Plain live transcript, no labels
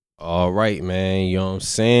All right, man. You know what I'm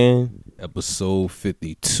saying? Episode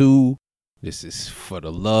 52. This is for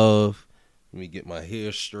the love. Let me get my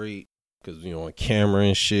hair straight because, on camera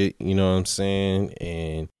and shit. You know what I'm saying?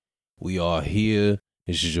 And we are here.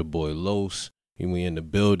 This is your boy Los. We in the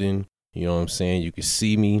building. You know what I'm saying? You can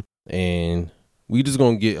see me. And we just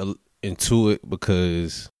going to get into it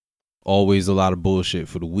because always a lot of bullshit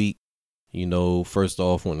for the week. First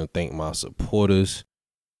off, want to thank my supporters.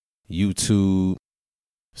 YouTube,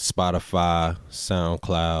 Spotify,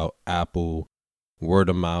 SoundCloud, Apple, word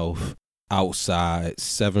of mouth, outside,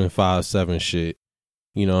 757 shit.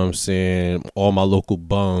 You know what I'm saying? All my local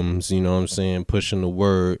bums, you know what I'm saying? Pushing the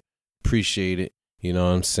word. Appreciate it. You know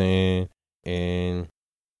what I'm saying? And,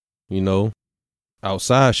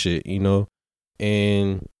 outside shit,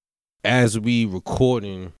 And as we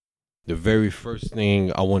recording, the very first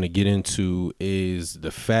thing I want to get into is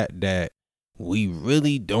the fact that we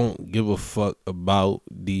really don't give a fuck about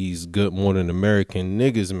these Good Morning American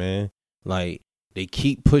niggas, man. Like, they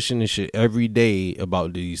keep pushing this shit every day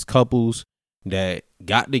about these couples that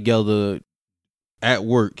got together at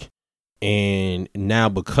work, and now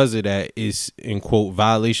because of that, it's in quote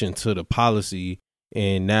violation to the policy,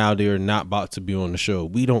 and now they're not about to be on the show.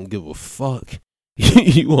 We don't give a fuck.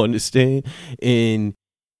 You understand? And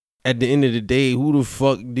at the end of the day, who the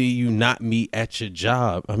fuck do you not meet at your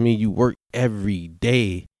job? I mean, you work every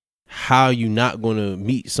day. How you not going to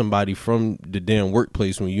meet somebody from the damn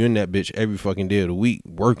workplace when you're in that bitch every fucking day of the week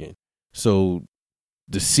working? So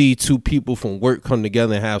to see two people from work come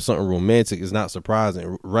together and have something romantic is not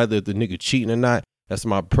surprising. Whether the nigga cheating or not, that's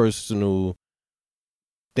my personal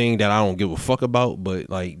thing that I don't give a fuck about.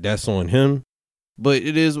 But like, that's on him. But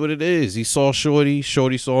it is what it is. He saw Shorty.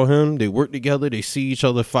 Shorty saw him. They work together. They see each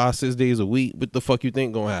other 5-6 days a week. What the fuck you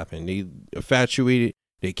think gonna happen? They infatuated.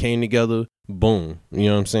 They came together. Boom. You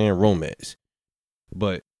know what I'm saying? Romance.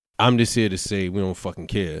 But I'm just here to say we don't fucking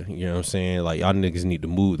care. You know what I'm saying? Like, y'all niggas need to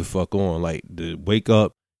move the fuck on. Like, to wake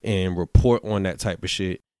up and report on that type of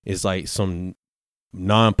shit is like some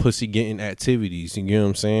non-pussy getting activities. You know what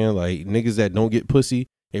I'm saying? Like, niggas that don't get pussy,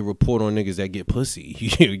 they report on niggas that get pussy.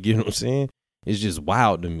 You know what I'm saying? It's just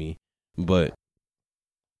wild to me. But,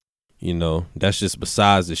 that's just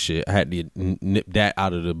besides the shit. I had to nip that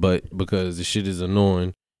out of the butt because the shit is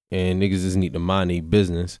annoying and niggas just need to mind their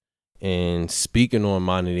business. And speaking on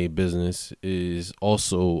minding their business is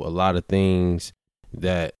also a lot of things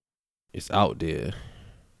that is out there.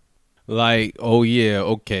 Like, oh yeah,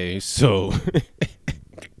 okay, so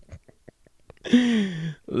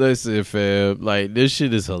listen, fam, like, this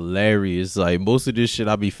shit is hilarious. Like, most of this shit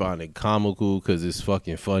I be finding comical because it's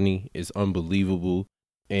fucking funny. It's unbelievable.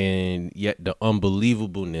 And yet the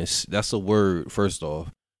unbelievableness, that's a word, first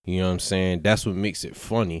off. You know what I'm saying? That's what makes it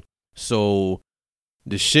funny. So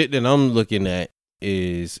the shit that I'm looking at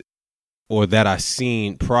is, or that I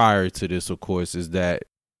seen prior to this, of course, is that,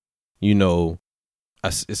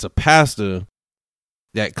 it's a pastor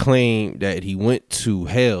that claimed that he went to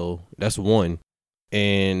hell. That's one.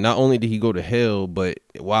 And not only did he go to hell, but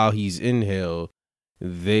while he's in hell,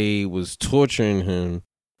 they was torturing him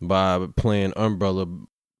by playing Umbrella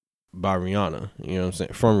by Rihanna. You know what I'm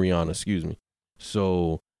saying? From Rihanna, excuse me.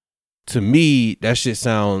 So to me, that shit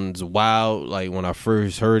sounds wild. Like, when I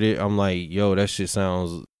first heard it, I'm like, yo, that shit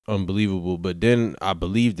sounds unbelievable. But then I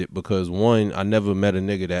believed it because, one, I never met a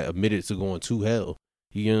nigga that admitted to going to hell.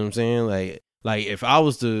 You know what I'm saying? Like, if I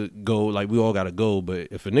was to go, like, we all got to go, but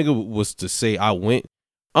if a nigga was to say I went,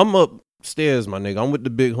 I'm upstairs, my nigga. I'm with the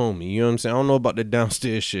big homie. You know what I'm saying? I don't know about the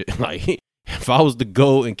downstairs shit. Like, if I was to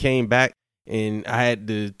go and came back and I had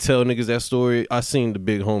to tell niggas that story, I seen the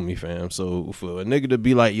big homie, fam. So for a nigga to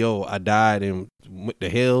be like, yo, I died and went to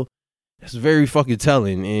hell, that's very fucking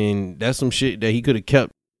telling. And that's some shit that he could have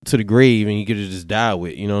kept to the grave and he could have just died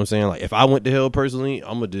with. You know what I'm saying? Like, if I went to hell personally,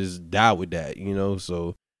 I'm going to just die with that,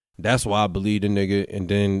 So that's why I believe the nigga. And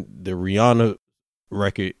then the Rihanna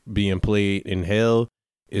record being played in hell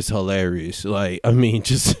is hilarious. Like, I mean,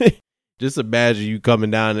 just imagine you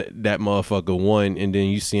coming down that motherfucker one and then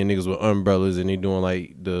you seeing niggas with umbrellas and they doing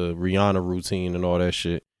like the Rihanna routine and all that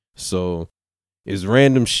shit. So it's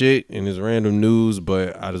random shit and it's random news,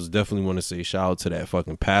 but I just definitely want to say shout out to that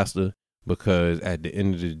fucking pastor, because at the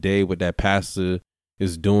end of the day, what that pastor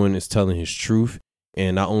is doing is telling his truth.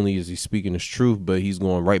 And not only is he speaking his truth, but he's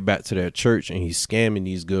going right back to that church and he's scamming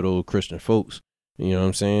these good old Christian folks. You know what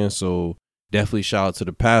I'm saying? So definitely shout out to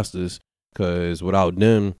the pastors, because without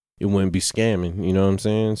them, it wouldn't be scamming. You know what I'm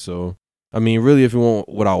saying? So, I mean, really, if you want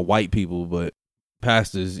without white people, but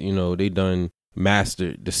pastors, they done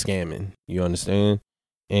mastered the scamming. You understand?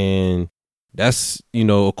 And that's,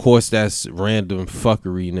 of course, that's random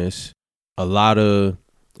fuckeriness. A lot of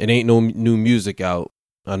it ain't no new music out.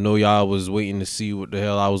 I know y'all was waiting to see what the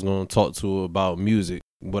hell I was going to talk to about music.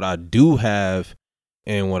 What I do have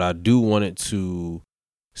and what I do wanted to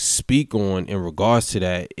speak on in regards to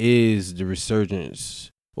that is the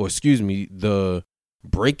resurgence, or excuse me, the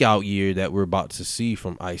breakout year that we're about to see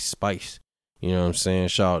from Ice Spice. You know what I'm saying?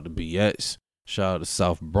 Shout out to BX. Shout out to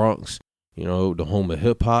South Bronx. You know, the home of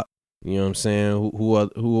hip hop. You know what I'm saying?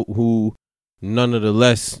 Who none of the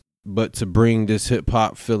less but to bring this hip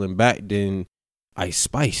hop feeling back than Ice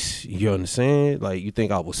Spice. You understand? Like, you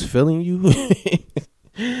think I was feeling you?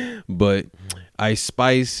 But Ice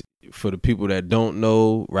Spice, for the people that don't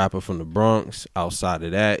know, rapper from the Bronx. Outside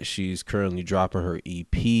of that, she's currently dropping her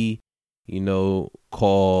EP, you know,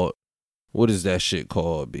 called, what is that shit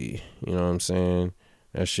called, B? You know what I'm saying?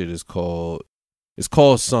 That shit is called, it's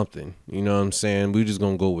called something, you know what I'm saying? We just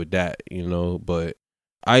gonna go with that, you know. But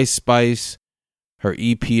Ice Spice, her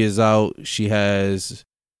EP is out. She has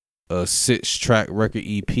a 6-track record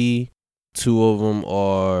EP. 2 of them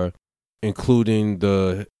are including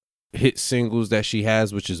the hit singles that she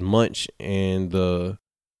has, which is Munch and the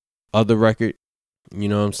other record. You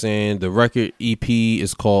know what I'm saying? The record EP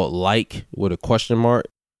is called Like with a question mark,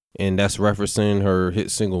 and that's referencing her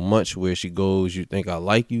hit single Munch, where she goes, "You think I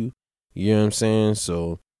like you?" You know what I'm saying?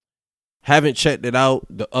 So, haven't checked it out.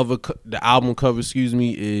 The album cover,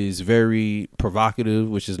 is very provocative,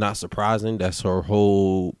 which is not surprising. That's her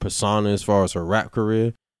whole persona as far as her rap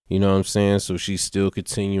career. You know what I'm saying? So she's still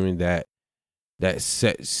continuing that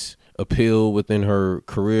sex appeal within her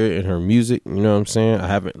career and her music. You know what I'm saying? I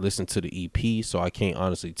haven't listened to the EP, so I can't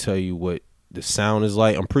honestly tell you what the sound is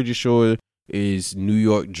like. I'm pretty sure it's New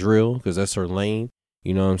York drill, because that's her lane.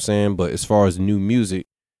 You know what I'm saying? But as far as new music,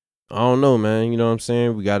 I don't know, man. You know what I'm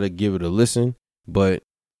saying? We got to give it a listen. But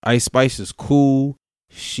Ice Spice is cool.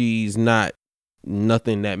 She's not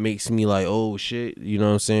nothing that makes me like, oh shit. You know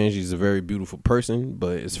what I'm saying? She's a very beautiful person.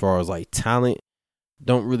 But as far as like talent,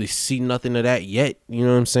 don't really see nothing of that yet. You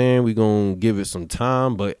know what I'm saying? We're going to give it some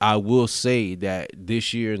time. But I will say that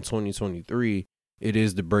this year in 2023, it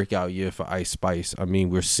is the breakout year for Ice Spice. I mean,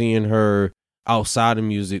 we're seeing her outside of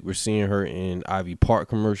music. We're seeing her in Ivy Park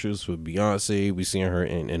commercials for Beyonce. We're seeing her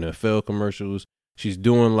in NFL commercials. She's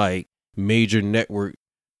doing like major network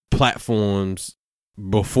platforms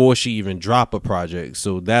before she even drop a project.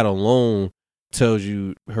 So that alone tells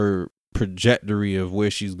you her trajectory of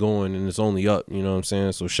where she's going, and it's only up. You know what I'm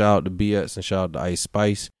saying? So shout out to BX and shout out to Ice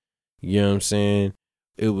Spice. You know what I'm saying?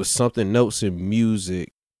 It was something else in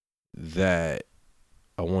music that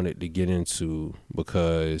I wanted to get into,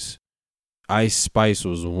 because Ice Spice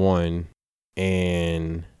was one,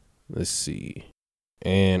 and let's see,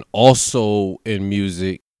 and also in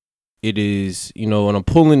music, it is, you know, and I'm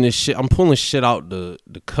pulling shit out the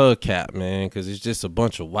cud cap, man, because it's just a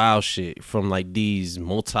bunch of wild shit from like these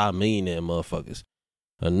multi-millionaire motherfuckers.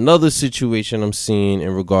 Another situation I'm seeing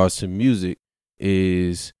in regards to music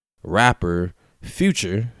is rapper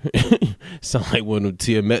Future. Sound like one of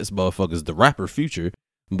TMX motherfuckers, the rapper Future.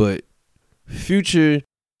 But Future,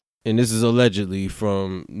 and this is allegedly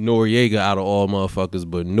from Noriega out of all motherfuckers,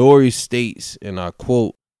 but Nori states, and I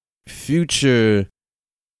quote, Future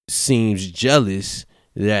seems jealous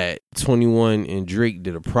that 21 and Drake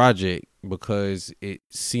did a project because it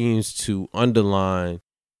seems to underline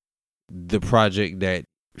the project that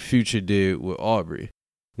Future did with Aubrey.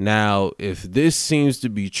 Now, if this seems to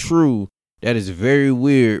be true, that is very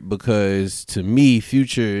weird, because to me,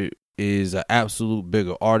 Future is an absolute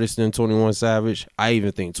bigger artist than 21 Savage. I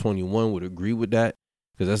even think 21 would agree with that,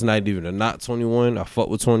 because that's not even a not 21. I fuck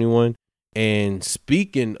with 21. And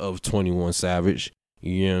speaking of 21 Savage,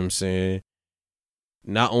 you know what I'm saying?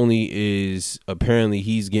 Not only is apparently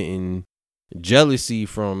he's getting jealousy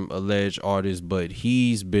from alleged artists, but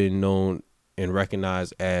he's been known and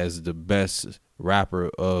recognized as the best rapper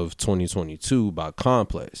of 2022 by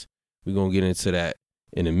Complex. We're going to get into that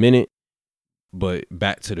in a minute, but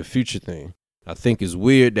back to the Future thing. I think it's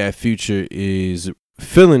weird that Future is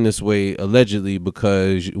feeling this way allegedly,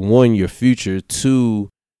 because one, you're Future, two,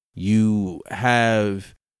 you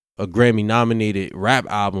have a Grammy nominated rap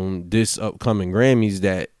album this upcoming Grammys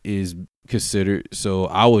that is considered, so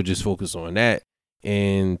I would just focus on that.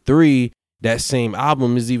 And three, that same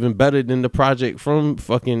album is even better than the project from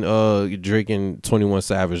fucking Drake and 21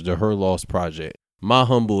 Savage, the Her Loss project. My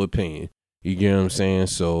humble opinion. You get what I'm saying?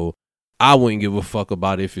 So I wouldn't give a fuck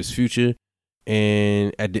about if it's Future.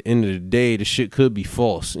 And at the end of the day, the shit could be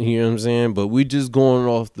false. You know what I'm saying? But we just going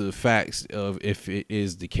off the facts of if it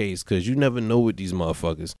is the case, because you never know with these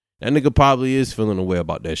motherfuckers. That nigga probably is feeling a way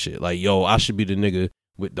about that shit. Like, yo, I should be the nigga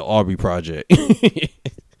with the Aubrey project.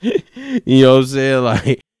 You know what I'm saying?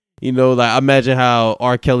 Like, You know, like, imagine how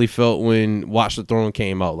R. Kelly felt when Watch the Throne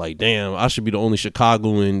came out. Like, damn, I should be the only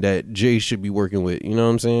Chicagoan that Jay should be working with. You know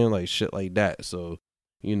what I'm saying? Like, shit like that. So,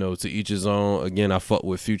 you know, to each his own. Again, I fuck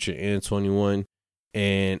with Future and 21.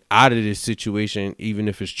 And out of this situation, even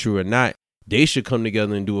if it's true or not, they should come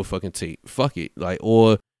together and do a fucking tape. Fuck it. Like,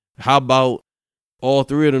 or how about all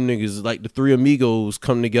three of them niggas, like the three amigos,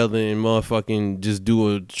 come together and motherfucking just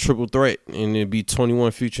do a triple threat, and it'd be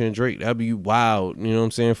 21, Future, and Drake. That'd be wild, you know what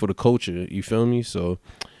I'm saying, for the culture. You feel me? So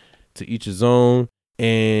to each his own.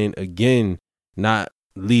 And again, not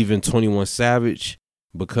leaving 21 Savage,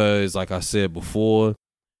 because like I said before,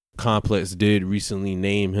 Complex did recently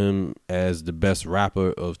name him as the best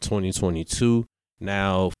rapper of 2022.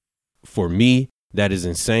 Now, for me, that is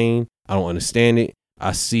insane. I don't understand it.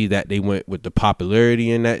 I see that they went with the popularity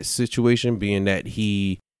in that situation, being that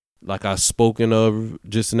he, like I spoken of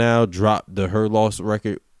just now, dropped the Her Loss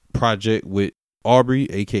record project with Aubrey,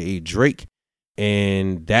 aka Drake.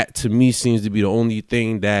 And that to me seems to be the only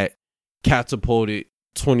thing that catapulted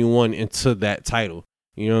 21 into that title.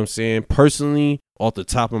 You know what I'm saying? Personally, off the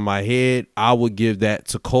top of my head, I would give that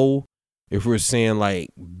to Cole if we're saying like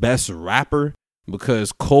best rapper,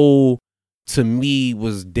 because Cole to me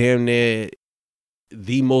was damn near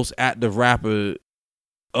the most active rapper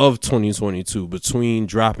of 2022, between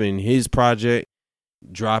dropping his project,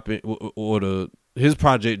 his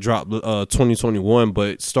project dropped 2021,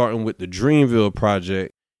 but starting with the Dreamville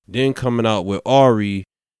project, then coming out with Ari,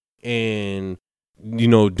 and you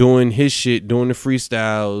know, doing his shit, doing the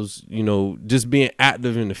freestyles, you know, just being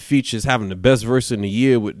active in the features, having the best verse in the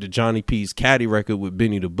year with the Johnny P's Caddy record with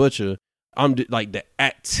Benny the Butcher. I'm like, the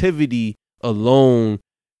activity alone,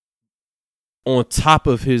 on top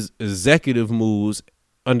of his executive moves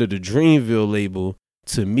under the Dreamville label,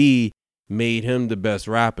 to me, made him the best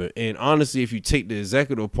rapper. And honestly, if you take the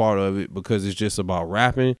executive part of it, because it's just about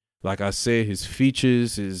rapping, like I said, his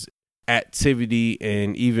features, his activity,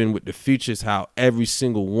 and even with the features, how every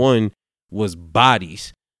single one was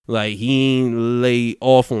bodies. Like, he ain't lay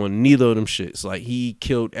off on neither of them shits. Like, he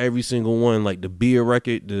killed every single one. Like the Beer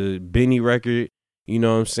record, the Benny record, you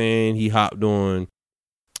know what I'm saying? He hopped on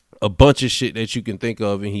a bunch of shit that you can think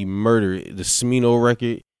of, and he murdered it. The Smino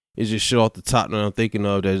record is just shit off the top that I'm thinking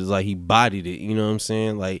of that is like he bodied it, you know what I'm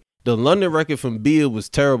saying? Like, the London record from Beer was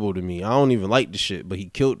terrible to me. I don't even like the shit, but he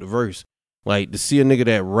killed the verse. Like, to see a nigga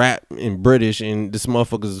that rap in British and this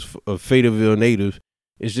motherfucker's a Fayetteville native,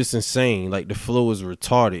 it's just insane. Like, the flow is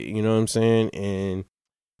retarded, you know what I'm saying? And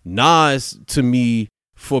Nas, to me,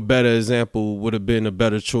 for better example, would have been a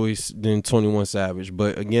better choice than 21 Savage.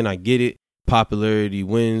 But again, I get it. Popularity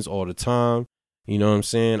wins all the time. You know what I'm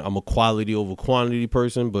saying? I'm a quality over quantity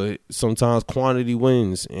person, but sometimes quantity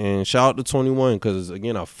wins. And shout out to 21, because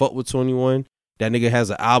again, I fuck with 21. That nigga has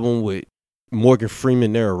an album with Morgan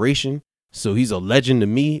Freeman narration, so he's a legend to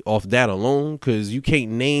me off that alone, because you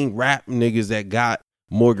can't name rap niggas that got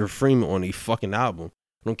Morgan Freeman on a fucking album.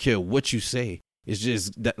 I don't care what you say. It's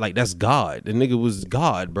just that, like, that's God. The nigga was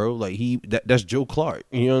God, bro. Like, that's Joe Clark.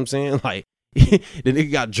 You know what I'm saying? Like, the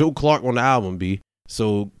nigga got Joe Clark on the album, B.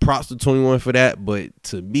 So props to 21 for that. But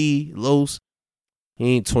to me, Los,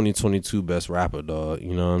 he ain't 2022 best rapper, dog.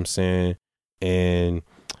 You know what I'm saying? And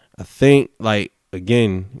I think, like,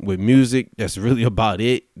 again, with music, that's really about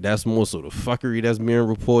it. That's more so the fuckery that's being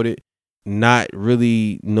reported. Not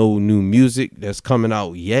really no new music that's coming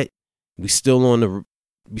out yet. We still on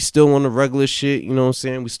the regular shit, you know what I'm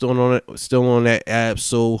saying? We still on that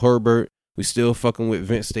Ab-Soul Herbert. We still fucking with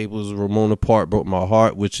Vince Staples' Ramona Park Broke My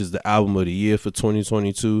Heart, which is the album of the year for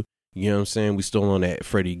 2022. You know what I'm saying? We still on that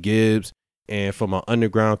Freddie Gibbs. And for my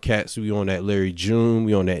underground cats, we on that Larry June.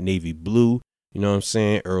 We on that Navy Blue. You know what I'm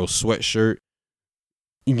saying? Earl Sweatshirt.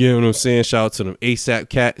 You get what I'm saying? Shout out to them ASAP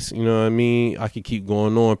cats. You know what I mean? I could keep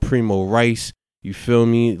going on. Primo Rice. You feel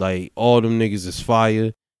me? Like, all them niggas is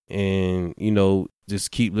fire. And, you know,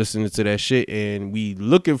 just keep listening to that shit. And we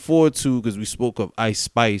looking forward to, because we spoke of Ice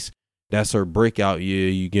Spice. That's her breakout year.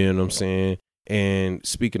 You get what I'm saying? And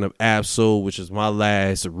speaking of Ab-Soul, which is my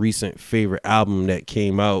last recent favorite album that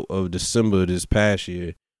came out of December this past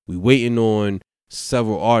year, we waiting on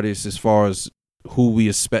several artists as far as who we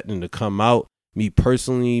expecting to come out. Me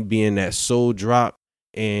personally being that Soul Drop.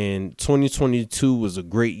 And 2022 was a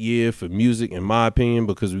great year for music, in my opinion,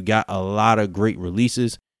 because we got a lot of great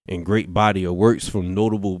releases and great body of works from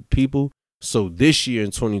notable people. So this year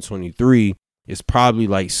in 2023, it's probably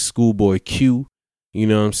like Schoolboy Q. You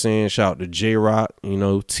know what I'm saying? Shout out to J-Rock. You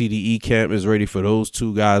know, TDE Camp is ready for those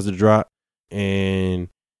two guys to drop. And,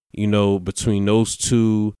 you know, between those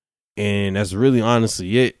two, and that's really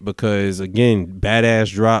honestly it, because, again,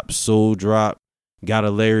 Badass drop, Soul drop, got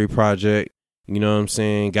a Larry project. You know what I'm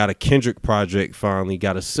saying? Got a Kendrick project finally.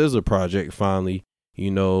 Got a SZA project finally.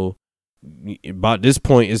 You know, about this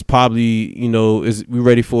point, it's probably, you know, we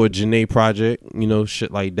ready for a Janae project, you know,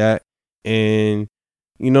 shit like that. And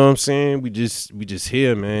you know what I'm saying? We just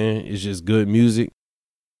here, man. It's just good music.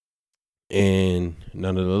 And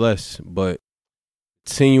nonetheless, but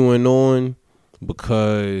continuing on,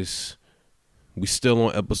 because we still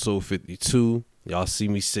on episode 52. Y'all see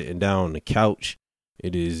me sitting down on the couch.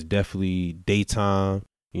 It is definitely daytime.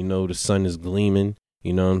 You know, the sun is gleaming.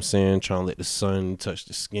 You know what I'm saying? Trying to let the sun touch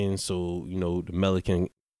the skin so, you know, the melanin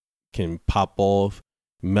can pop off.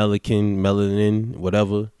 Melanin,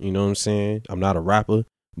 whatever. You know what I'm saying? I'm not a rapper,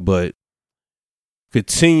 but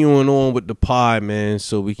continuing on with the pod, man,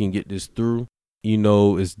 so we can get this through. You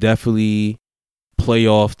know, it's definitely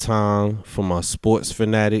playoff time for my sports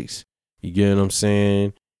fanatics. You get what I'm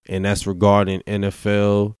saying? And that's regarding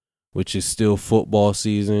NFL, which is still football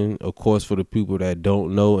season. Of course, for the people that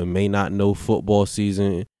don't know and may not know, football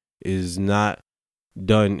season is not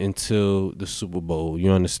done until the Super Bowl.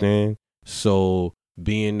 You understand? So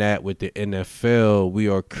being that with the NFL, we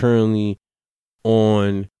are currently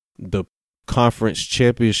on the conference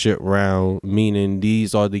championship round, meaning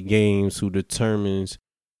these are the games who determines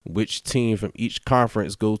which team from each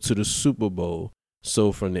conference go to the Super Bowl.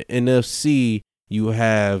 So from the NFC, you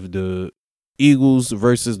have the Eagles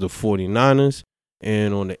versus the 49ers.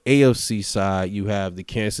 And on the AFC side, you have the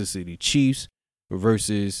Kansas City Chiefs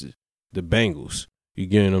versus the Bengals. You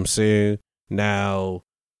get what I'm saying? Now,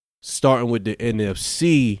 starting with the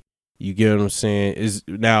NFC, you get what I'm saying? Is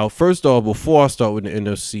now, first off, before I start with the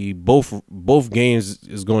NFC, both games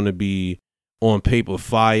is going to be on paper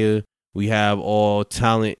fire. We have all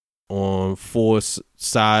talent on four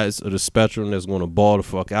sides of the spectrum that's going to ball the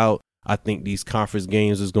fuck out. I think these conference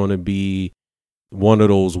games is going to be one of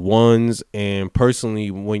those ones. And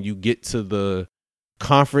personally, when you get to the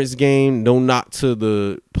conference game, no knock to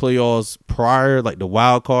the playoffs prior, like the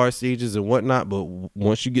wild card stages and whatnot, but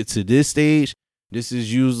once you get to this stage, this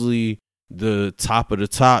is usually the top of the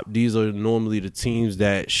top. These are normally the teams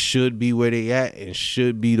that should be where they at and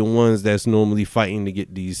should be the ones that's normally fighting to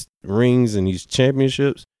get these rings and these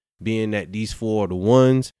championships, being that these four are the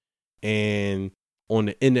ones. And on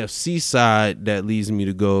the NFC side, that leads me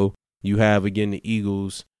to go, you have again the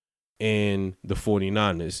Eagles and the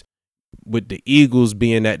 49ers. With the Eagles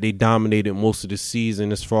being that they dominated most of the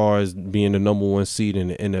season as far as being the number one seed in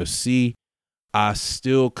the NFC, I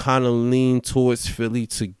still kind of lean towards Philly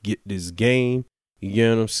to get this game. You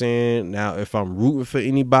get what I'm saying? Now, if I'm rooting for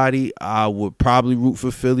anybody, I would probably root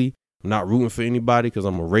for Philly. I'm not rooting for anybody because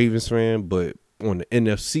I'm a Ravens fan, but on the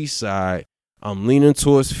NFC side, I'm leaning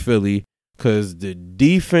towards Philly because the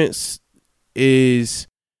defense is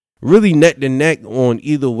really neck to neck on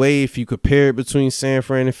either way. If you compare it between San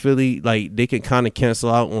Fran and Philly, like they can kind of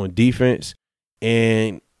cancel out on defense,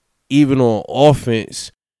 and even on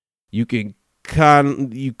offense, you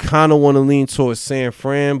kind of want to lean towards San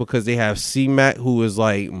Fran because they have C-Mac, who is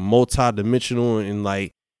like multi-dimensional in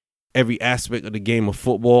like every aspect of the game of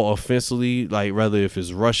football offensively, like whether if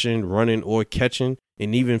it's rushing, running, or catching,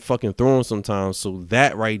 and even fucking throwing sometimes. So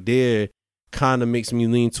that right there kind of makes me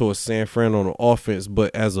lean towards San Fran on the offense.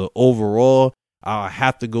 But as a overall, I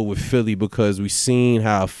have to go with Philly because we've seen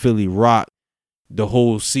how Philly rock the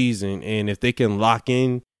whole season. And if they can lock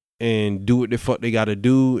in and do what the fuck they got to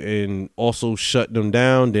do and also shut them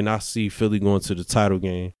down, then I see Philly going to the title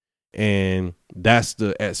game. And that's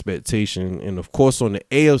the expectation. And of course, on the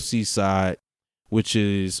AFC side, which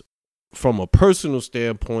is from a personal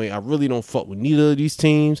standpoint, I really don't fuck with neither of these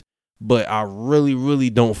teams, but I really, really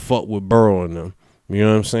don't fuck with Burrow in them. You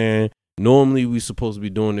know what I'm saying? Normally, we supposed to be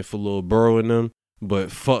doing it for Lil Burrow in them,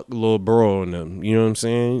 but fuck Lil Burrow in them. You know what I'm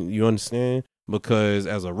saying? You understand? Because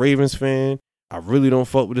as a Ravens fan, I really don't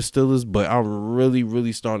fuck with the Steelers, but I'm really,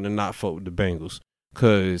 really starting to not fuck with the Bengals.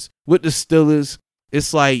 Because with the Steelers,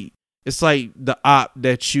 it's like the op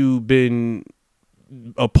that you've been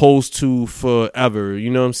opposed to forever. You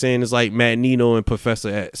know what I'm saying? It's like Magneto and Professor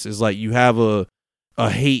X. It's like you have a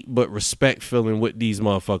hate but respect feeling with these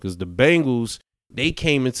motherfuckers. The Bengals, they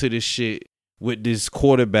came into this shit with this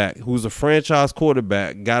quarterback who's a franchise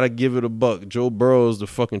quarterback. Gotta give it a buck. Joe Burrow is the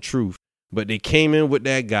fucking truth. But they came in with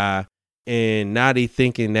that guy, and now they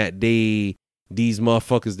thinking that these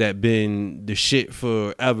motherfuckers that been the shit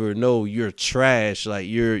forever. No, you're trash. Like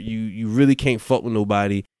you really can't fuck with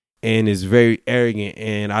nobody, and it's very arrogant.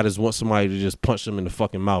 And I just want somebody to just punch them in the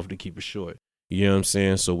fucking mouth to keep it short. You know what I'm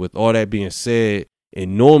saying? So with all that being said,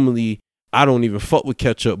 and normally I don't even fuck with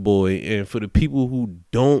Ketchup Boy. And for the people who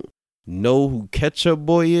don't know who Ketchup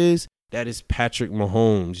Boy is, that is Patrick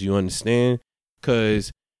Mahomes. You understand? Because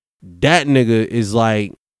that nigga is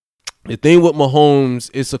like, the thing with Mahomes,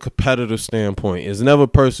 it's a competitive standpoint. It's never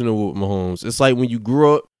personal with Mahomes. It's like when you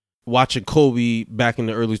grew up watching Kobe back in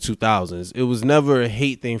the early 2000s. It was never a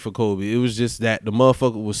hate thing for Kobe. It was just that the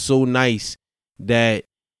motherfucker was so nice that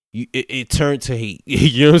it turned to hate.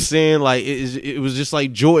 You know what I'm saying? Like, it was just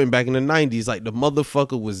like Jordan back in the 90s. Like, the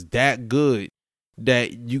motherfucker was that good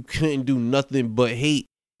that you couldn't do nothing but hate,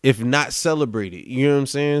 if not celebrate it. You know what I'm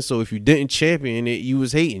saying? So if you didn't champion it, you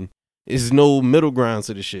was hating. There's no middle ground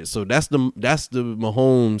to the shit. So that's the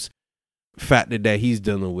Mahomes factor that he's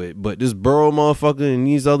dealing with. But this Burrow motherfucker and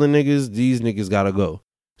these other niggas, these niggas gotta go.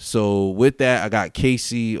 So with that, I got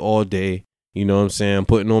KC all day. You know what I'm saying? I'm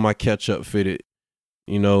putting on my catch-up fitted,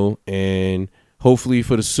 you know, and hopefully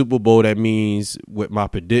for the Super Bowl, that means with my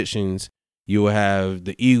predictions, you'll have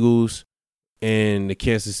the Eagles and the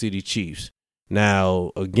Kansas City Chiefs.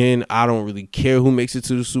 Now, again, I don't really care who makes it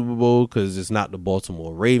to the Super Bowl because it's not the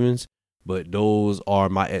Baltimore Ravens, but those are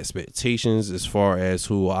my expectations as far as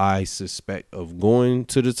who I suspect of going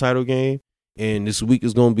to the title game. And this week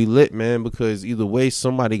is going to be lit, man, because either way,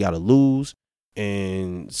 somebody got to lose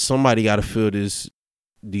and somebody got to fill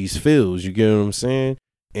these fields. You get what I'm saying?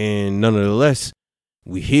 And nonetheless,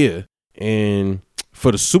 we here. And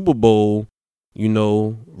for the Super Bowl, you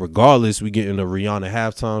know, regardless, we getting a Rihanna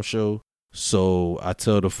halftime show. So I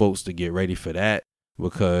tell the folks to get ready for that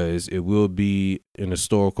because it will be an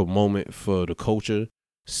historical moment for the culture,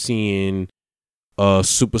 seeing a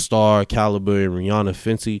superstar caliber and Rihanna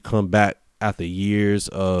Fenty come back after years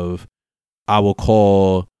of, I will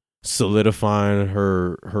call, solidifying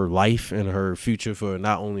her life and her future for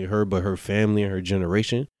not only her but her family and her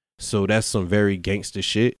generation. So that's some very gangster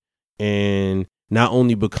shit. And not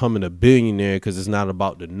only becoming a billionaire, because it's not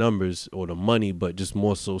about the numbers or the money, but just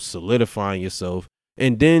more so solidifying yourself.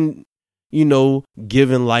 And then, you know,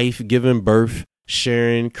 giving life, giving birth,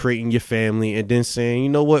 sharing, creating your family, and then saying, you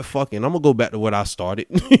know what, fucking, I'm going to go back to what I started.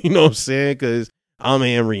 You know what I'm saying? Because I'm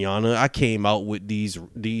Ann Rihanna. I came out with these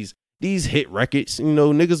hit records. You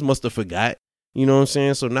know, niggas must have forgot. You know what I'm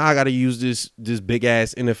saying? So now I got to use this big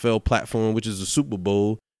ass NFL platform, which is the Super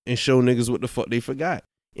Bowl, and show niggas what the fuck they forgot.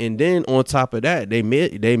 And then on top of that, they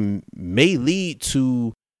may lead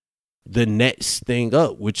to the next thing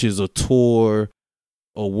up, which is a tour,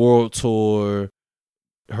 a world tour,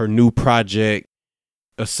 her new project,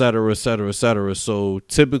 et cetera, et cetera, et cetera. So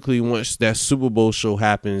typically once that Super Bowl show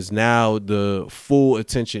happens, now the full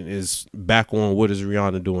attention is back on what is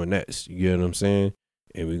Rihanna doing next. You get what I'm saying?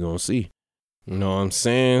 And we're going to see. You know what I'm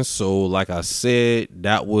saying? So like I said,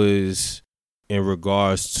 that was in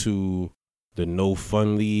regards to the No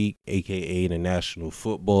Fun League, a.k.a. the National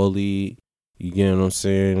Football League. You get what I'm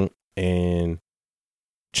saying? And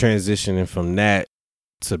transitioning from that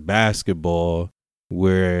to basketball,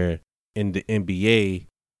 where in the NBA,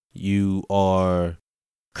 you are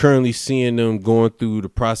currently seeing them going through the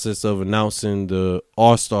process of announcing the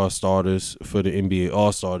All-Star starters for the NBA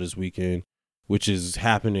All-Star this weekend, which is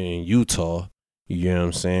happening in Utah. You get what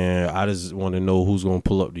I'm saying? I just want to know who's going to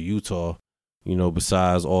pull up to Utah, you know,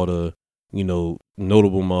 besides all the, you know,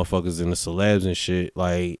 notable motherfuckers and the celebs and shit.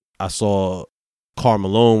 Like, I saw Karl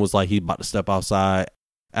Malone was like, he about to step outside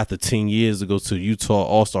after 10 years to go to Utah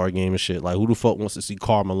All-Star game and shit. Like, who the fuck wants to see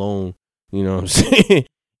Karl Malone, you know what I'm saying?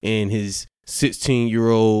 And his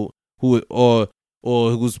 16-year-old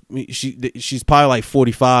she's probably like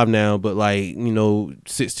 45 now, but like, you know,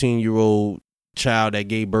 16-year-old child that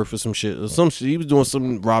gave birth or some shit. He was doing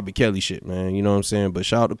some Robert Kelly shit, man. You know what I'm saying? But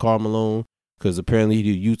shout out to Karl Malone, because apparently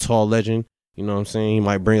he's a Utah legend. You know what I'm saying? He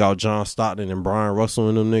might bring out John Stockton and Brian Russell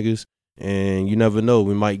and them niggas. And you never know.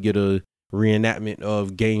 We might get a reenactment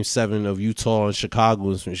of Game 7 of Utah and Chicago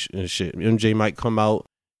and shit. MJ might come out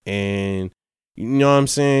and, you know what I'm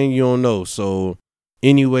saying? You don't know. So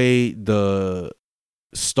anyway, the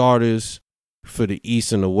starters for the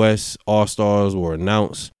East and the West All-Stars were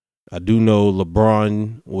announced. I do know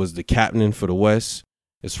LeBron was the captain for the West.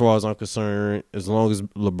 As far as I'm concerned, as long as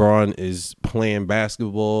LeBron is playing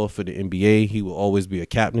basketball for the NBA, he will always be a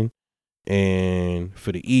captain. And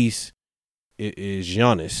for the East, it is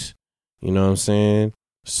Giannis. You know what I'm saying?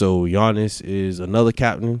 So Giannis is another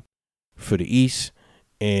captain for the East.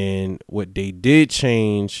 And what they did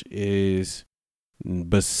change is,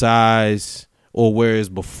 whereas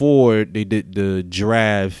before they did the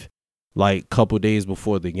draft like a couple days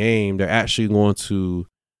before the game, they're actually going to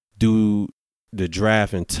do the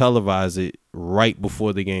draft and televise it right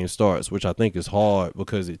before the game starts, which I think is hard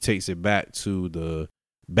because it takes it back to the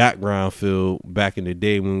background field back in the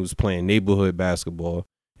day when we was playing neighborhood basketball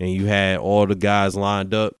and you had all the guys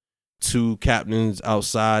lined up two captains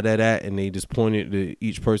outside of that, and they just pointed to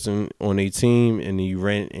each person on a team, and you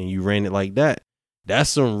ran it like that. That's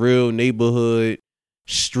some real neighborhood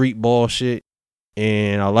street ball shit,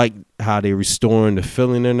 and I like how they restoring the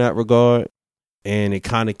feeling in that regard, and it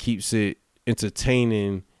kind of keeps it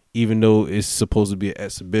entertaining, even though it's supposed to be an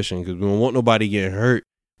exhibition, because we don't want nobody getting hurt,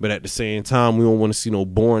 but at the same time, we don't want to see no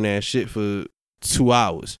boring ass shit for 2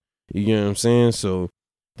 hours. You know what I'm saying? So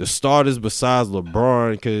the starters besides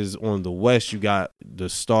LeBron, because on the West, you got the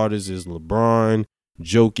starters is LeBron,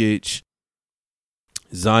 Jokic,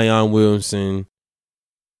 Zion Williamson,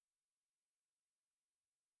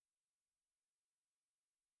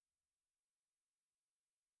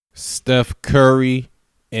 Steph Curry,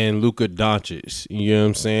 and Luka Doncic. You know what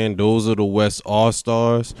I'm saying? Those are the West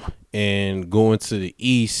All-Stars. And going to the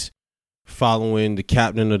East, following the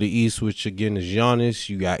captain of the East, which again is Giannis,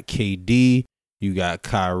 you got KD, you got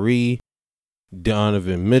Kyrie,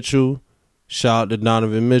 Donovan Mitchell. Shout out to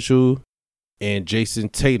Donovan Mitchell and Jason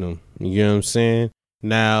Tatum. You know what I'm saying?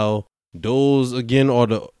 Now, those again are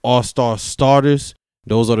the all-star starters.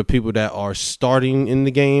 Those are the people that are starting in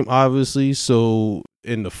the game, obviously. So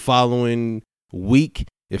in the following week,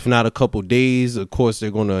 if not a couple days, of course, they're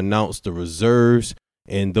going to announce the reserves.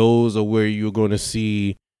 And those are where you're going to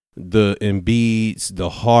see the Embiids, the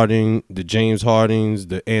Harden, the James Hardens,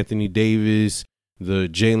 the Anthony Davis, the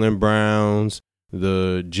Jaylen Browns,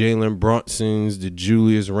 the Jalen Brunsons, the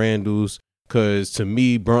Julius Randles. Because to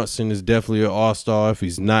me, Brunson is definitely an all-star. If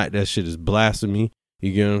he's not, that shit is blasphemy.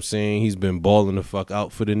 You get what I'm saying? He's been balling the fuck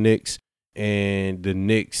out for the Knicks. And the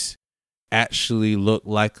Knicks actually look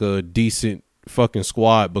like a decent fucking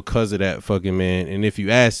squad because of that fucking man. And if you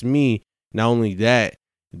ask me, not only that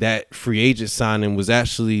free agent signing was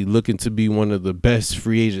actually looking to be one of the best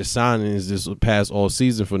free agent signings this past all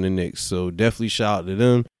season for the Knicks. So definitely shout out to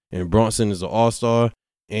them. And Brunson is an all-star.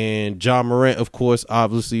 And Ja Morant, of course,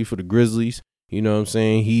 obviously for the Grizzlies. You know what I'm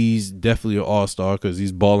saying? He's definitely an all-star because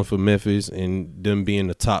he's balling for Memphis, and them being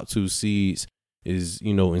the top 2 seeds is,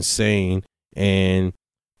 you know, insane. And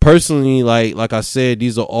personally, like I said,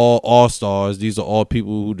 these are all all-stars. These are all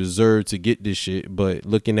people who deserve to get this shit. But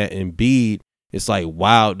looking at Embiid, it's like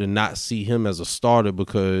wild to not see him as a starter,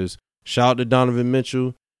 because shout out to Donovan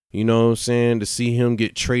Mitchell, you know what I'm saying, to see him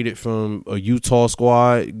get traded from a Utah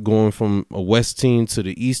squad, going from a West team to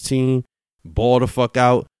the East team, ball the fuck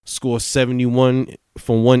out, score 71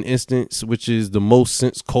 from one instance, which is the most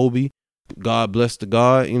since Kobe. God bless the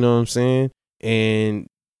God, you know what I'm saying? And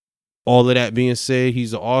all of that being said,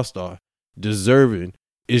 he's an all-star, deserving.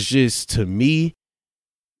 It's just, to me,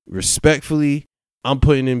 respectfully, I'm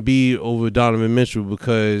putting Embiid over Donovan Mitchell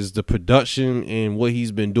because the production and what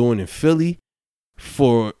he's been doing in Philly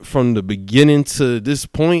from the beginning to this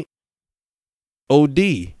point, OD,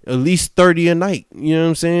 at least 30 a night. You know what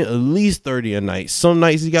I'm saying? At least 30 a night. Some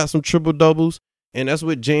nights he got some triple doubles, and that's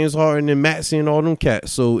with James Harden and Maxey and all them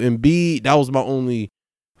cats. So Embiid, that was my only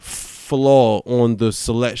flaw on the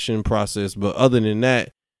selection process. But other than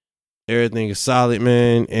that, everything is solid,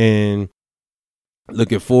 man. And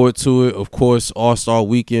looking forward to it. Of course, All-Star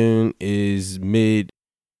Weekend is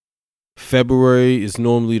mid-February. It's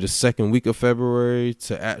normally the second week of February.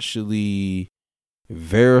 To actually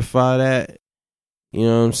verify that, you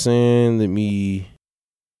know what I'm saying? Let me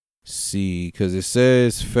see, because it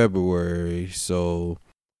says February. So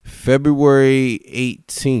February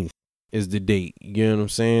 18th is the date. You know what I'm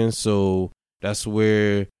saying? So that's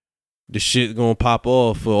where the shit gonna pop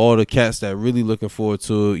off for all the cats that really looking forward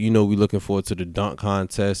to it. You know, we looking forward to the dunk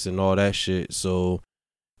contest and all that shit. So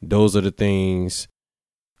those are the things.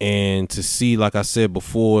 And to see, like I said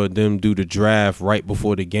before, them do the draft right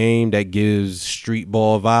before the game, that gives street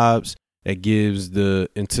ball vibes. That gives the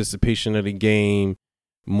anticipation of the game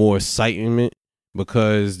more excitement,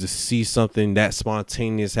 because to see something that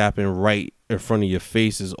spontaneous happen right in front of your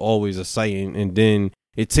face is always exciting. And then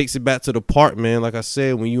it takes it back to the park, man. Like I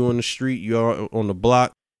said, when you on the street, you're on the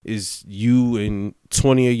block, is you and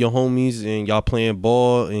 20 of your homies, and y'all playing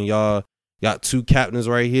ball, and y'all got 2 captains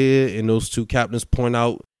right here, and those 2 captains point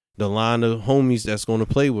out the line of homies that's going to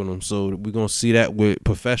play with them. So we're going to see that with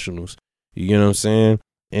professionals. You know what I'm saying?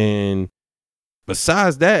 And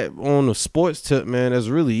besides that, on the sports tip, man, that's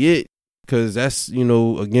really it. Because that's, you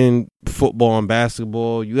know, again, football and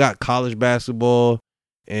basketball. You got college basketball.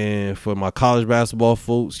 And for my college basketball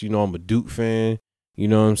folks, you know, I'm a Duke fan. You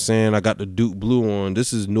know what I'm saying? I got the Duke blue on.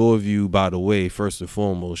 This is Norview, by the way, first and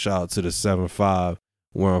foremost. Shout out to the 7-5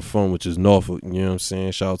 where I'm from, which is Norfolk. You know what I'm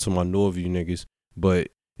saying? Shout out to my Norview niggas. But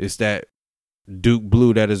it's that Duke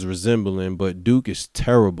blue that is resembling. But Duke is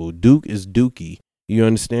terrible. Duke is Dookie. You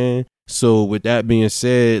understand? So with that being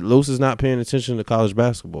said, Los is not paying attention to college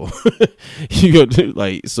basketball. You got to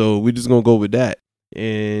like, so we just gonna go with that.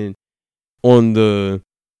 And on the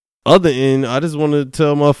other end, I just want to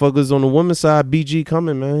tell motherfuckers on the women's side, BG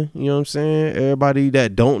coming, man. You know what I'm saying? Everybody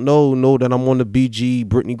that don't know that I'm on the BG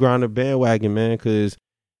Brittany Griner bandwagon, man, because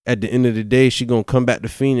at the end of the day, she gonna come back to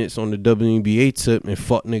Phoenix on the WNBA tip and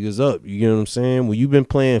fuck niggas up. You know what I'm saying? When you been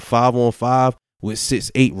playing 5-on-5 with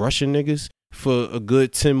 6'8" Russian niggas for a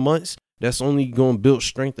good 10 months, that's only gonna build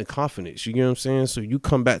strength and confidence. You know what I'm saying? So you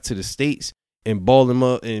come back to the States and ball them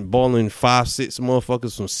up and balling 5-6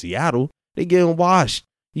 motherfuckers from Seattle, they getting washed.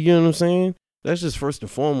 You know what I'm saying? That's just first and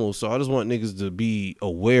foremost. So I just want niggas to be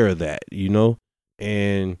aware of that, you know?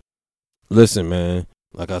 And listen, man,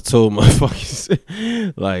 like I told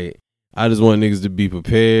motherfuckers, like, I just want niggas to be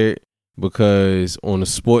prepared because on the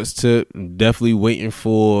sports tip, definitely waiting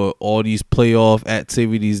for all these playoff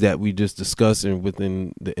activities that we just discussed and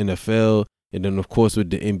within the NFL. And then, of course, with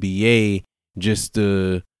the NBA, just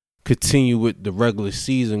to continue with the regular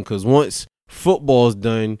season. Because once football's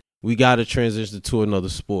done, we got to transition to another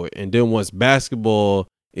sport. And then once basketball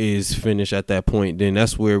is finished at that point, then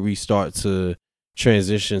that's where we start to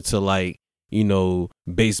transition to, like, you know,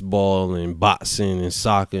 baseball and boxing and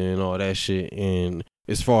soccer and all that shit. And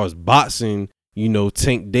as far as boxing, you know,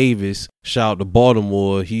 Tank Davis, shout out to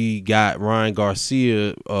Baltimore, he got Ryan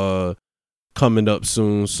Garcia coming up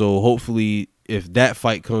soon. So hopefully if that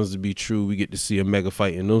fight comes to be true, we get to see a mega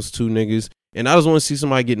fight in those two niggas. And I just want to see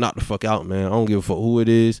somebody get knocked the fuck out, man. I don't give a fuck who it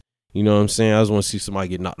is. You know what I'm saying? I just want to see somebody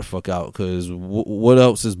get knocked the fuck out because what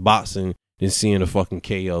else is boxing than seeing a fucking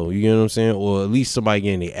KO? You know what I'm saying? Or at least somebody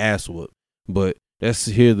getting their ass whooped. But that's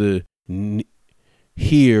here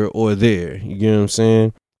or there. You know what I'm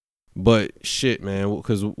saying? But shit, man,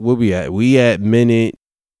 because where we at? We at minute.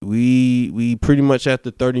 We pretty much at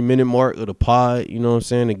the 30-minute mark of the pod. You know what I'm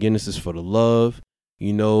saying? Again, this is for the love,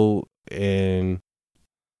 you know, and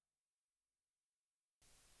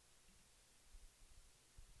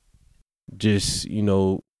just, you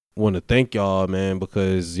know, want to thank y'all, man,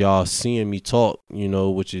 because y'all seeing me talk, you know,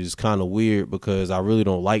 which is kind of weird because I really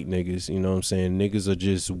don't like niggas. You know what I'm saying? Niggas are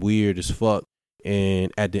just weird as fuck.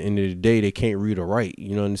 And at the end of the day, they can't read or write.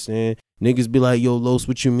 You know what I'm saying? Niggas be like, yo, Los,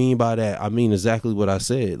 what you mean by that? I mean exactly what I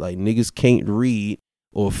said. Like, niggas can't read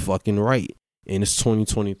or fucking write. And it's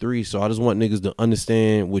 2023. So I just want niggas to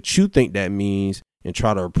understand what you think that means and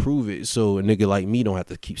try to approve it. So a nigga like me don't have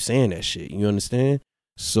to keep saying that shit. You understand?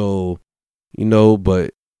 So, you know,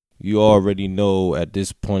 but you already know at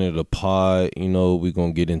this point of the pod, you know, we're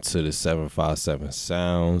going to get into the 757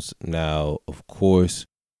 sounds. Now, of course,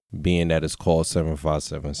 being that it's called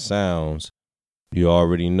 757 sounds, you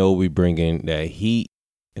already know we bring in that heat,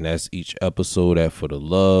 and that's each episode at For the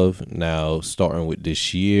Love. Now, starting with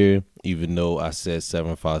this year, even though I said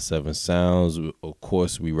 757 sounds, of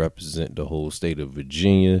course, we represent the whole state of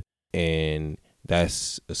Virginia, and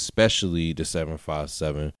that's especially the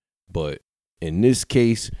 757. But in this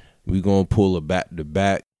case, we're going to pull a back to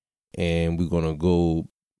back, and we're going to go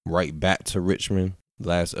right back to Richmond.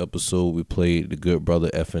 Last episode, we played the good brother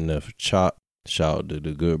FNF Chop. Shout out to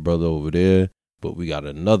the good brother over there. But we got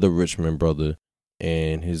another Richmond brother,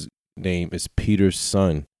 and his name is Peter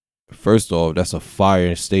Sun. First off, that's a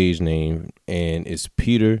fire stage name, and it's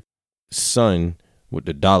Peter Sun with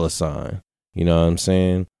the $sign. You know what I'm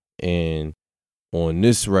saying? And on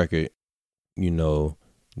this record, you know,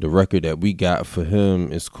 the record that we got for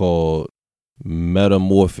him is called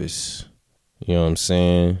Metamorphosis. You know what I'm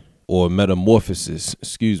saying? Or Metamorphosis,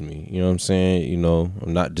 excuse me. You know what I'm saying? You know,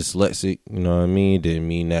 I'm not dyslexic. You know what I mean? Didn't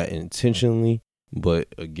mean that intentionally.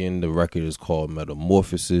 But again, the record is called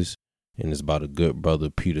Metamorphosis, and it's by the good brother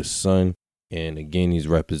Peter Sun. And again, he's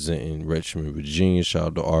representing Richmond, Virginia. Shout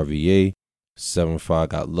out to RVA. 75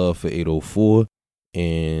 got love for 804.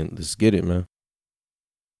 And let's get it, man.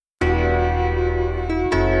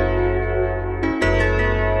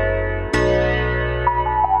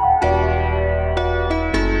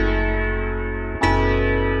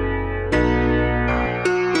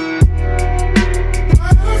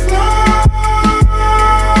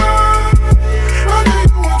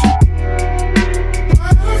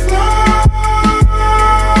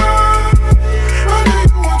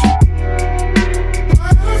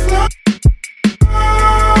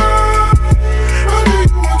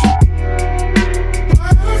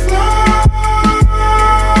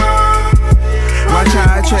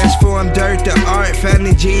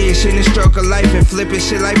 energy, it's in the stroke of life and flipping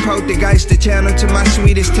shit like poltergeist. The channel to my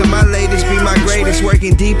sweetest, to my latest, be my greatest.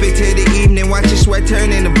 Working deep into the evening, watch your sweat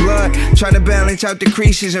turn into blood. Trying to balance out the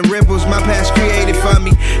creases and ripples my past created for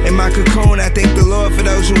me. In my cocoon, I thank the Lord for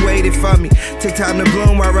those who waited for me. Took time to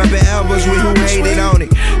bloom while rubbing elbows with who hated on it.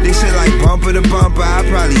 This shit like bumper to bumper, I'll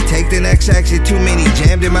probably take the next exit. Too many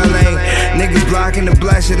jammed in my lane. Niggas blocking the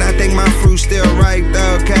blessing, I think my fruit still ripe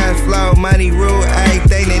though. Cash flow, money rule,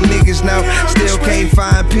 everything that niggas know. Still can't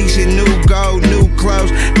find peace in new gold, new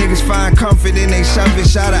clothes. Niggas find comfort in they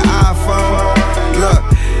selfish out of iPhone. Look,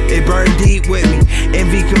 it burned deep with me.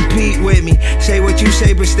 Envy compete with me. Say what you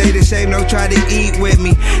say, but stay the same. Don't try to eat with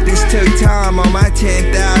me. This took time on my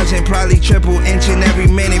 10,000. Probably triple inching every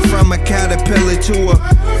minute from a caterpillar to a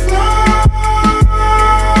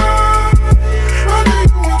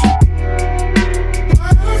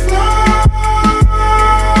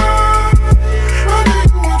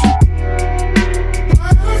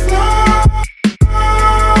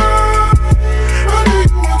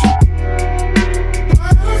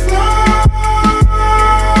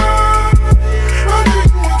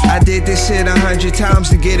shit 100 times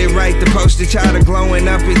to get it right. The poster child of glowing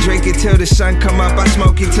up and drink it till the sun come up. I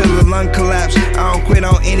smoke it till the lung collapse. I don't quit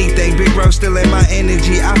on anything. Big bro still in my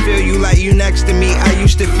energy. I feel you like you next to me. I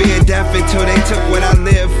used to fear death until they took what I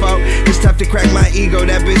live for. It's tough to crack my ego.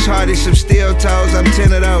 That bitch hard as some steel toes. I'm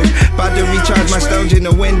 10 of those. About to recharge my stones in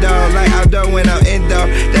the window. Like outdoor when I'm indoor.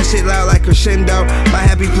 That shit loud like crescendo. My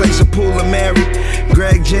happy place a pool of Mary.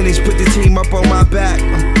 Greg Jennings put the team up on my back.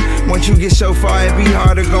 Once you get so far, it be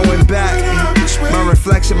harder going back. My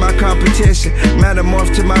reflection, my competition,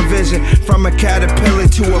 metamorph to my vision. From a caterpillar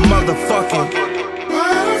to a motherfucking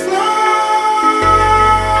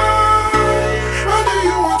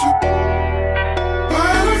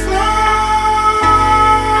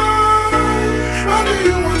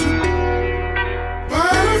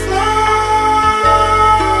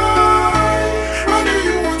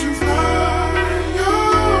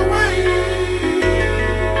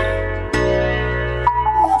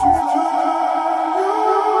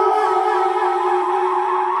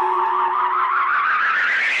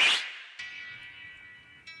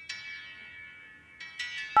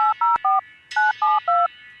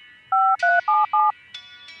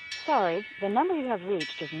Sorry, the number you have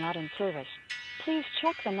reached is not in service. Please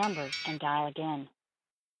check the number and dial again.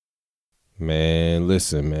 Man,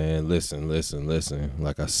 listen.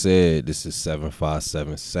 Like I said, this is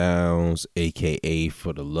 757 Sounds, a.k.a.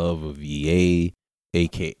 For the Love of EA,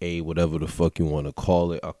 a.k.a. whatever the fuck you want to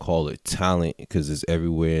call it. I call it talent because it's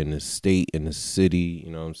everywhere in the state, in the city,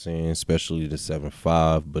 you know what I'm saying, especially the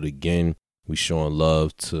 7-5. But again, we showing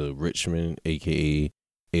love to Richmond, a.k.a.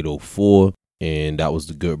 804. And that was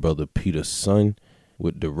the good brother Peter Sun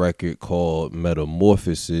with the record called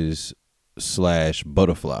Metamorphosis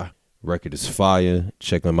 /Butterfly. Record is fire.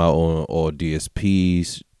 Check them out on all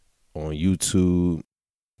DSPs, on YouTube,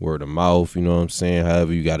 word of mouth, you know what I'm saying?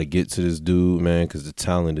 However, you got to get to this dude, man, because the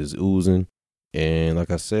talent is oozing. And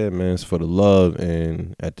like I said, man, it's for the love.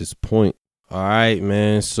 And at this point, all right,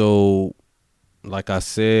 man. So like I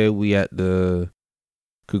said, we at the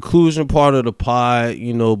conclusion part of the pod.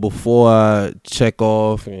 You know, before I check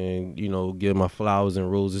off and, you know, give my flowers and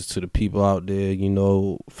roses to the people out there, you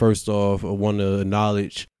know, first off, I want to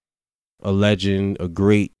acknowledge a legend, a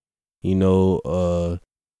great, you know, a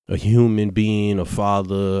human being, a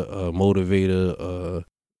father, a motivator, a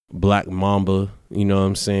Black Mamba, you know what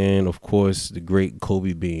I'm saying? Of course, the great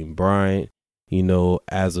Kobe Bean Bryant, you know,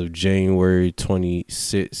 as of January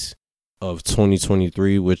 26th of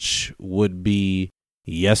 2023, which would be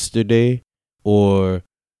yesterday or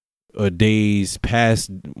a days past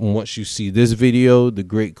once you see this video, the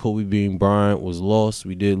great Kobe Bean Bryant was lost.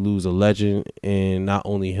 We did lose a legend, and not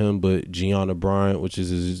only him, but Gianna Bryant, which is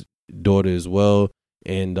his daughter as well,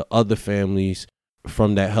 and the other families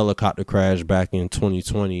from that helicopter crash back in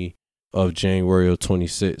 2020 of January of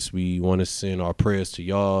 26th. We want to send our prayers to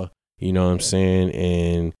y'all, you know what I'm saying,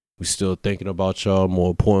 and we still thinking about y'all,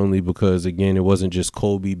 more importantly, because again, it wasn't just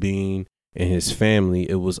Kobe Bean and his family,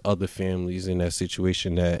 it was other families in that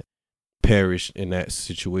situation that perished in that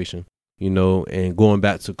situation, you know. And going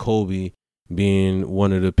back to Kobe being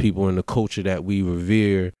one of the people in the culture that we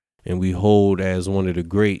revere and we hold as one of the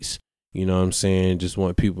greats, you know what I'm saying, just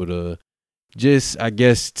want people to just, I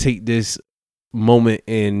guess, take this moment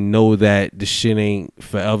and know that the shit ain't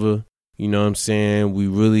forever. You know what I'm saying? We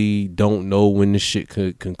really don't know when this shit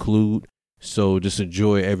could conclude. So just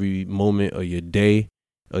enjoy every moment of your day,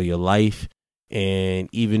 of your life. And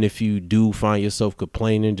even if you do find yourself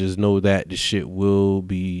complaining, just know that the shit will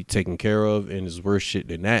be taken care of, and it's worse shit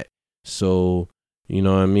than that. So, you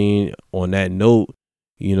know what I mean? On that note,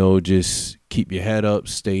 just keep your head up,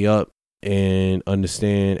 stay up, and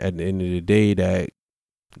understand at the end of the day that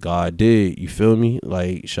God did. You feel me?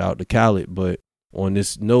 Like, shout out to Khaled. But on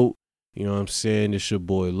this note, you know what I'm saying? It's your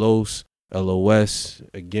boy LOS.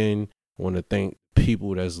 Again, I want to thank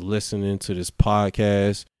people that's listening to this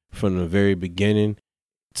podcast from the very beginning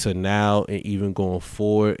to now and even going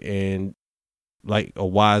forward. And like a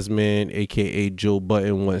wise man, aka Joe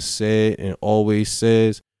Budden, once said and always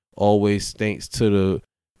says, always thanks to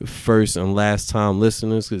the first and last time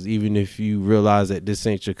listeners, because even if you realize that this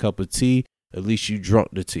ain't your cup of tea, at least you drunk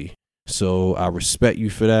the tea. So I respect you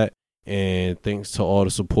for that. And thanks to all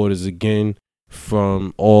the supporters again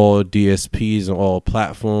from all DSPs and all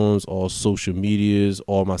platforms, all social medias,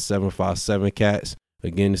 all my 757 cats.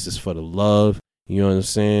 Again, this is for the love. You know what I'm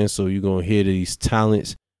saying? So you're going to hear these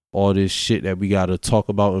talents, all this shit that we got to talk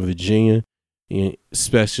about in Virginia,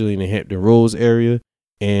 especially in the Hampton Roads area.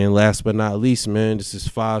 And last but not least, man, this is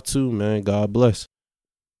 5-2, man. God bless.